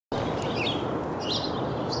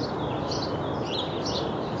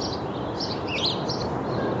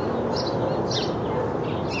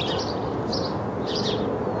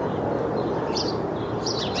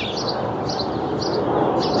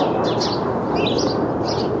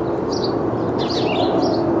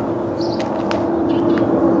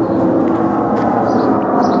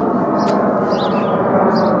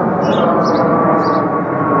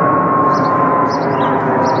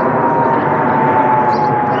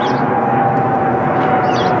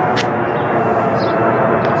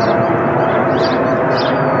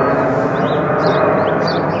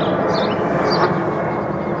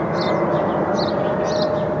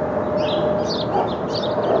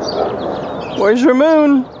Where's your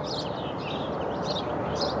moon?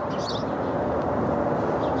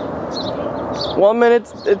 One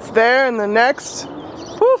minute it's there, and the next,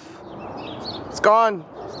 poof, it's gone.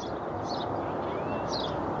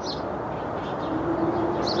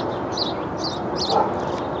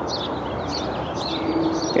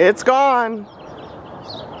 It's gone.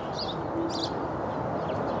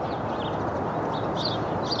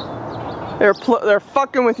 They're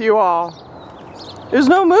fucking with you all. There's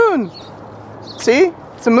no moon. See?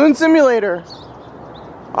 It's a moon simulator.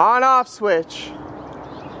 On-off switch.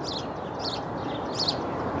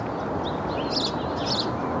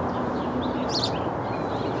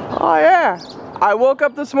 Oh yeah. I woke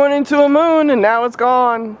up this morning to a moon and now it's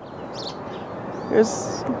gone.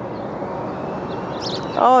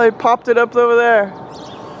 Oh, they popped it up over there.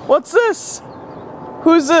 What's this?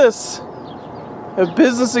 Who's this? A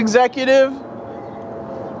business executive?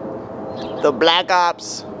 The Black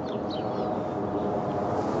Ops.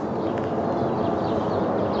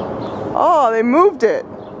 Oh, they moved it.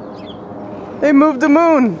 They moved the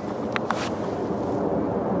moon.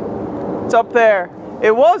 It's up there.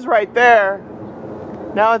 It was right there.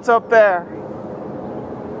 Now it's up there.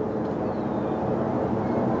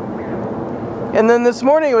 And then this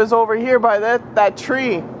morning it was over here by that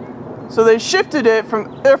tree. So they shifted it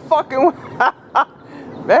from their fucking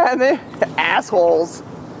man, they assholes.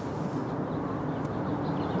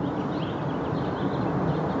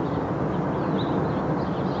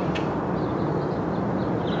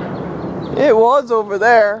 It was over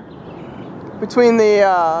there between the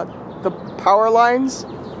power lines.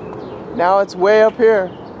 Now it's way up here.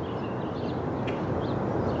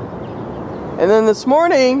 And then this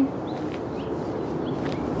morning,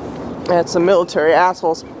 that's some military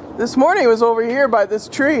assholes. This morning it was over here by this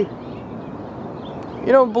tree. You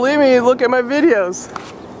don't believe me? Look at my videos.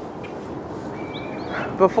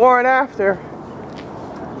 Before and after.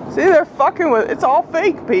 See, they're fucking with it. It's all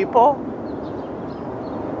fake, people.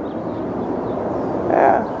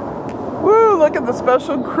 Yeah. Woo, look at the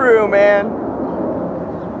special crew, man.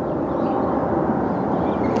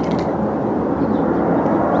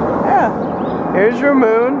 Yeah. Here's your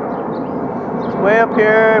moon. It's way up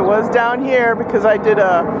here. It was down here because I did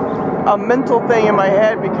a mental thing in my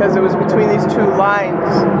head because it was between these two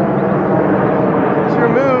lines. Here's your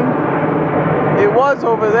moon. It was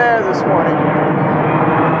over there this morning.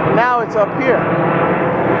 Now it's up here.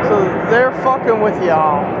 So they're fucking with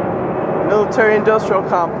y'all. Military industrial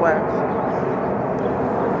complex.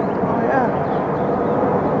 Oh yeah.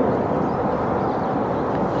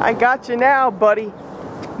 I got you now, buddy.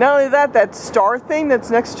 Not only that, that star thing that's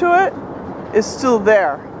next to it is still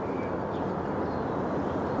there.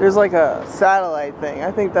 There's like a satellite thing.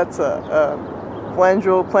 I think that's a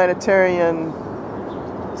planetarian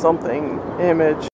something image.